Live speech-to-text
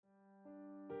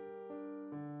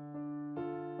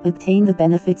Obtain the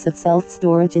benefits of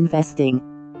self-storage investing.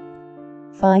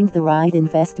 Find the right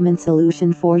investment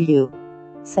solution for you.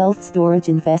 Self-storage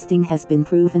investing has been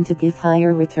proven to give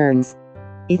higher returns.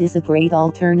 It is a great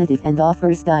alternative and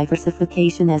offers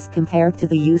diversification as compared to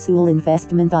the usual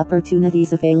investment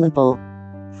opportunities available.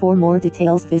 For more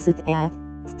details visit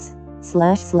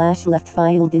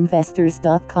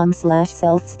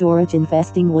 //leftfieldinvestors.com/self-storage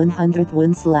investing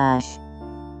 101/